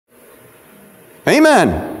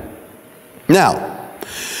Amen. Now,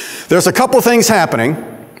 there's a couple things happening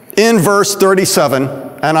in verse 37,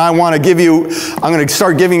 and I'm going to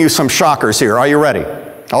start giving you some shockers here. Are you ready?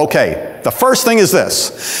 Okay. The first thing is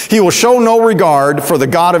this. He will show no regard for the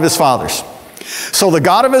God of his fathers. So the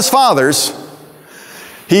God of his fathers,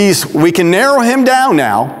 we can narrow him down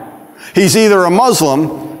now. He's either a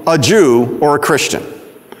Muslim, a Jew, or a Christian.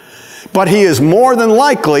 But he is more than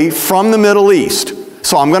likely from the Middle East.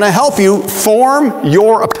 So I'm going to help you form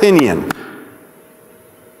your opinion.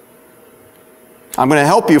 I'm going to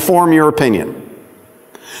help you form your opinion.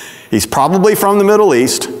 He's probably from the Middle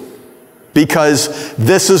East because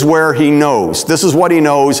this is where he knows. This is what he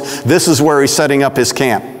knows. This is where he's setting up his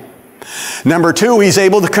camp. Number two, he's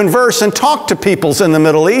able to converse and talk to peoples in the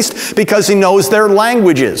Middle East because he knows their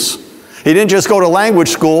languages. He didn't just go to language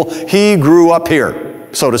school. He grew up here,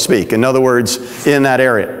 so to speak. In other words, in that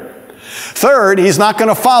area. Third, he's not going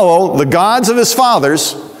to follow the gods of his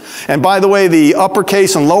fathers. And by the way, the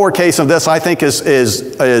uppercase and lowercase of this, I think,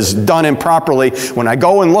 is done improperly. When I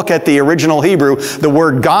go and look at the original Hebrew, the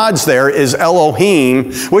word gods there is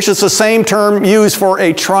Elohim, which is the same term used for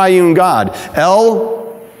a triune God. El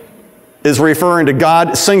is referring to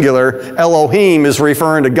God singular. Elohim is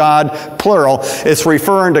referring to God plural. It's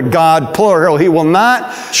referring to God plural. He will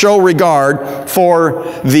not show regard for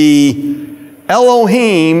the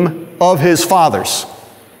Elohim of his fathers.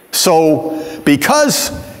 So,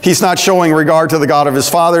 because he's not showing regard to the God of his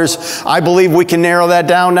fathers, I believe we can narrow that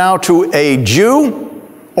down now to a Jew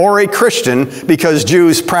or a Christian, because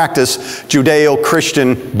Jews practice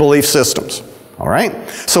Judeo-Christian belief systems. All right?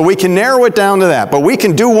 So we can narrow it down to that. But we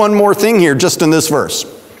can do one more thing here just in this verse.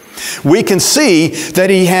 We can see that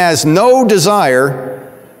he has no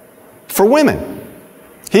desire for women.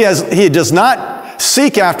 He does not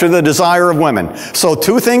seek after the desire of women. So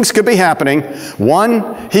two things could be happening.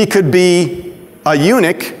 One, he could be a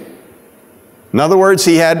eunuch. In other words,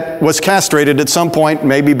 he was castrated at some point,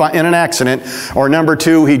 maybe in an accident. Or number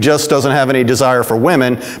two, he just doesn't have any desire for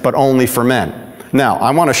women, but only for men. Now, I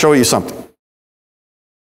want to show you something.